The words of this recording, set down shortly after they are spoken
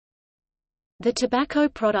The Tobacco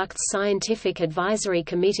Products Scientific Advisory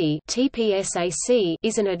Committee (TPSAC)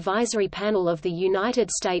 is an advisory panel of the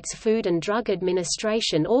United States Food and Drug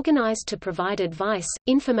Administration organized to provide advice,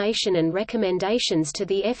 information and recommendations to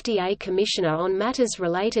the FDA Commissioner on matters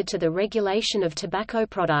related to the regulation of tobacco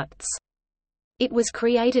products. It was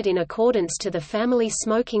created in accordance to the Family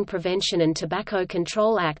Smoking Prevention and Tobacco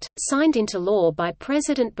Control Act, signed into law by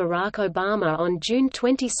President Barack Obama on June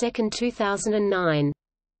 22, 2009.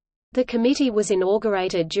 The committee was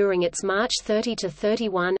inaugurated during its March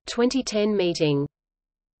 30–31, 2010 meeting.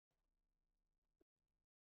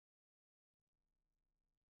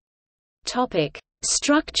 Topic: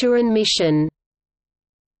 Structure and mission.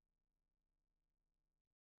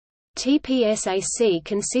 TPSAC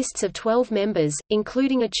consists of 12 members,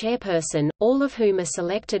 including a chairperson, all of whom are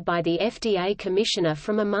selected by the FDA Commissioner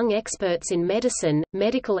from among experts in medicine,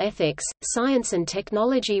 medical ethics, science and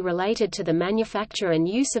technology related to the manufacture and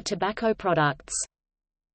use of tobacco products.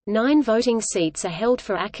 9 voting seats are held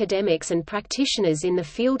for academics and practitioners in the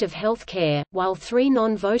field of health care, while 3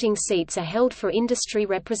 non-voting seats are held for industry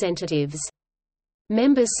representatives.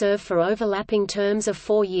 Members serve for overlapping terms of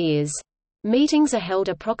 4 years. Meetings are held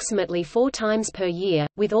approximately 4 times per year,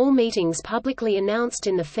 with all meetings publicly announced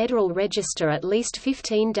in the Federal Register at least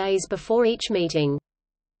 15 days before each meeting.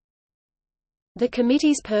 The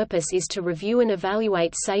committee's purpose is to review and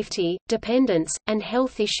evaluate safety, dependence, and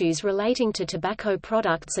health issues relating to tobacco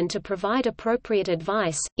products and to provide appropriate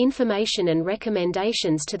advice, information and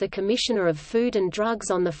recommendations to the Commissioner of Food and Drugs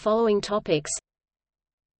on the following topics: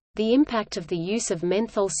 the impact of the use of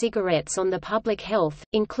menthol cigarettes on the public health,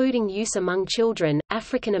 including use among children,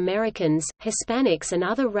 African Americans, Hispanics and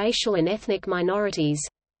other racial and ethnic minorities.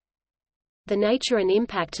 The nature and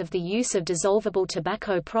impact of the use of dissolvable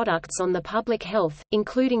tobacco products on the public health,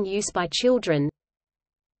 including use by children.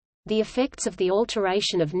 The effects of the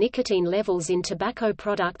alteration of nicotine levels in tobacco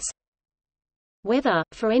products. Whether,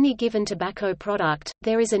 for any given tobacco product,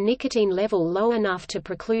 there is a nicotine level low enough to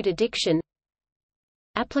preclude addiction.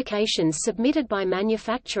 Applications submitted by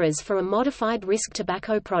manufacturers for a modified risk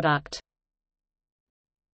tobacco product.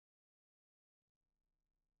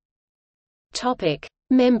 Topic: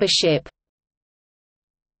 Membership.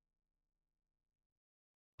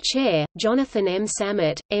 Chair: Jonathan M.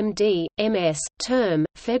 Samet, M.D., M.S., term,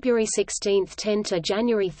 February 16, 10 to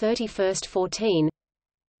January 31, 14.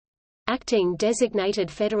 Acting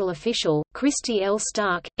Designated Federal Official, Christy L.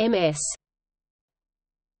 Stark, M.S.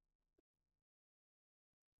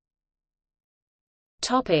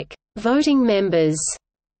 Topic: Voting members.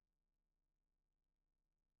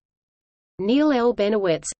 Neil L.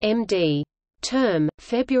 Benowitz, M.D. Term,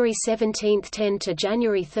 February 17, 10 to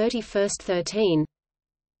January 31, 13.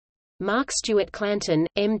 Mark Stewart Clanton,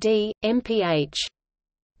 M.D., M.Ph.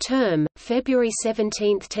 Term, February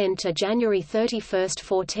 17, 10 to January 31,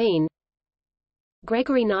 14.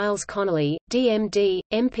 Gregory Niles Connolly, D.M.D.,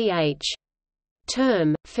 M.Ph.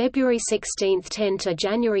 Term, February 16, 10 to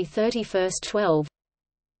January 31, 12.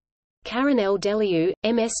 Karen L. Deliu,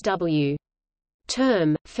 MSW.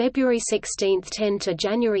 Term, February 16, 10 to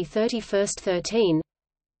January 31, 13.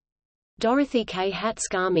 Dorothy K.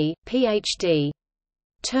 Hatsgami, Ph.D.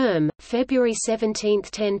 Term, February 17,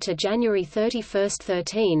 10 to January 31,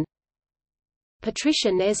 13.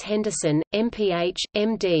 Patricia Nez Henderson, MPH,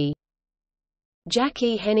 MD. Jack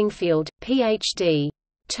E. Henningfield, Ph.D.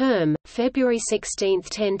 Term, February 16,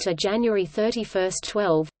 10 to January 31,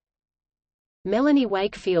 12. Melanie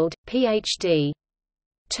Wakefield, Ph.D.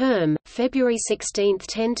 Term, February 16,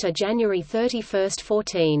 10 to January 31,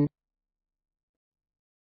 14.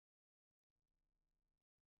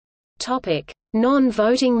 Topic: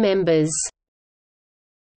 Non-voting members.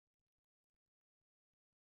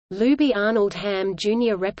 Luby Arnold Ham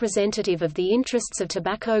Jr., representative of the interests of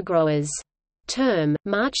tobacco growers. Term,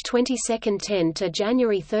 March 22, 10 to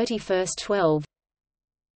January 31, 12.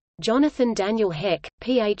 Jonathan Daniel Heck,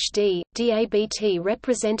 Ph.D., DABT,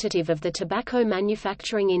 representative of the tobacco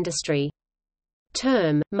manufacturing industry.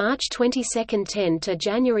 Term, March 22, 10 to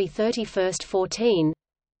January 31, 14.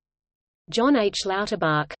 John H.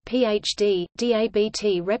 Lauterbach, Ph.D.,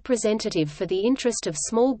 DABT, representative for the interest of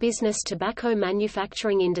small business tobacco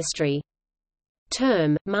manufacturing industry.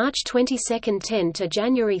 Term, March 22, 10 to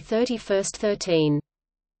January 31, 13.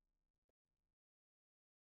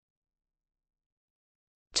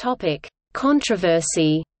 Topic: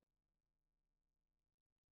 Controversy.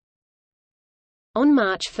 On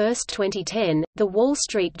March 1, 2010, The Wall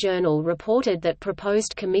Street Journal reported that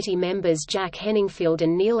proposed committee members Jack Henningfield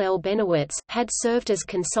and Neil L. Benowitz had served as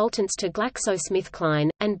consultants to GlaxoSmithKline,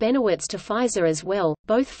 and Benowitz to Pfizer as well,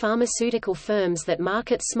 both pharmaceutical firms that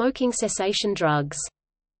market smoking cessation drugs.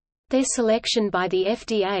 Their selection by the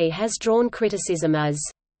FDA has drawn criticism as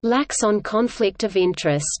lax on conflict of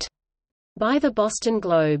interest by the Boston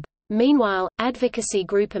Globe. Meanwhile, advocacy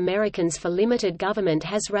group Americans for Limited Government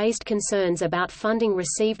has raised concerns about funding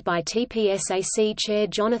received by TPSAC Chair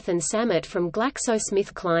Jonathan Samet from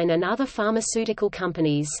GlaxoSmithKline and other pharmaceutical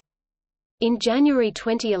companies. In January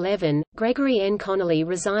 2011, Gregory N. Connolly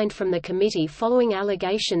resigned from the committee following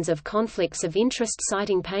allegations of conflicts of interest,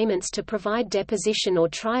 citing payments to provide deposition or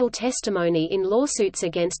trial testimony in lawsuits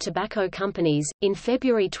against tobacco companies. In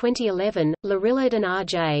February 2011, Larillard and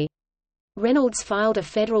R.J. Reynolds filed a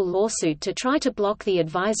federal lawsuit to try to block the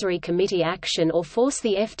advisory committee action or force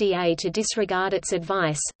the FDA to disregard its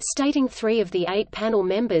advice, stating 3 of the 8 panel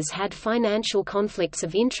members had financial conflicts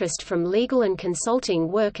of interest from legal and consulting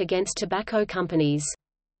work against tobacco companies.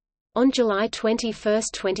 On July 21,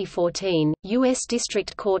 2014, U.S.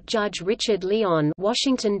 District Court Judge Richard Leon,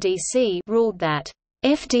 Washington, D.C., ruled that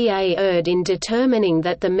FDA erred in determining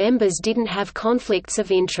that the members didn't have conflicts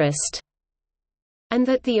of interest, and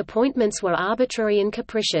that the appointments were arbitrary and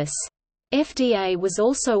capricious. FDA was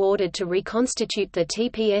also ordered to reconstitute the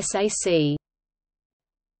TPSAC.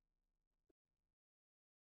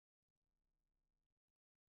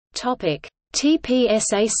 Topic: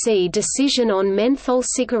 TPSAC decision on menthol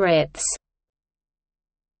cigarettes.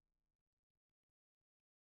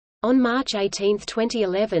 On March 18,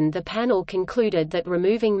 2011, the panel concluded that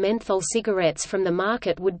removing menthol cigarettes from the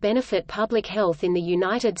market would benefit public health in the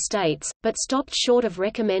United States, but stopped short of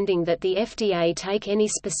recommending that the FDA take any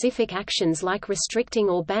specific actions like restricting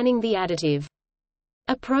or banning the additive.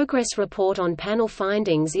 A progress report on panel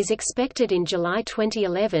findings is expected in July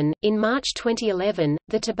 2011. In March 2011,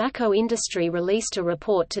 the tobacco industry released a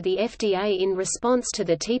report to the FDA in response to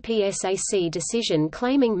the TPSAC decision,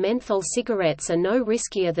 claiming menthol cigarettes are no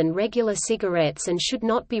riskier than regular cigarettes and should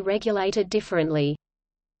not be regulated differently.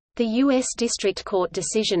 The U.S. District Court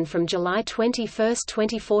decision from July 21,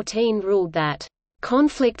 2014 ruled that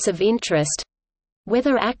conflicts of interest,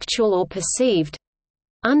 whether actual or perceived,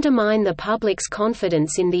 undermine the public's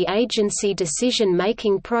confidence in the agency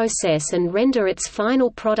decision-making process and render its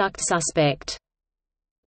final product suspect,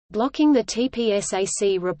 blocking the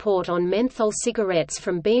TPSAC report on menthol cigarettes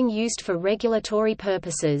from being used for regulatory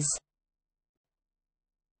purposes.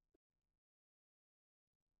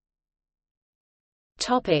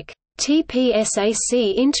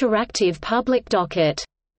 TPSAC Interactive Public Docket.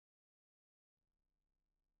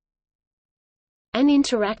 An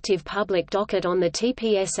interactive public docket on the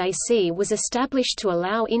TPSAC was established to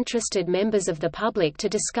allow interested members of the public to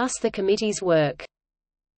discuss the committee's work.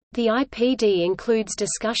 The IPD includes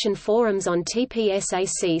discussion forums on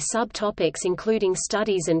TPSAC subtopics including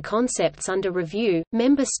studies and concepts under review,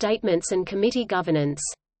 member statements and committee governance.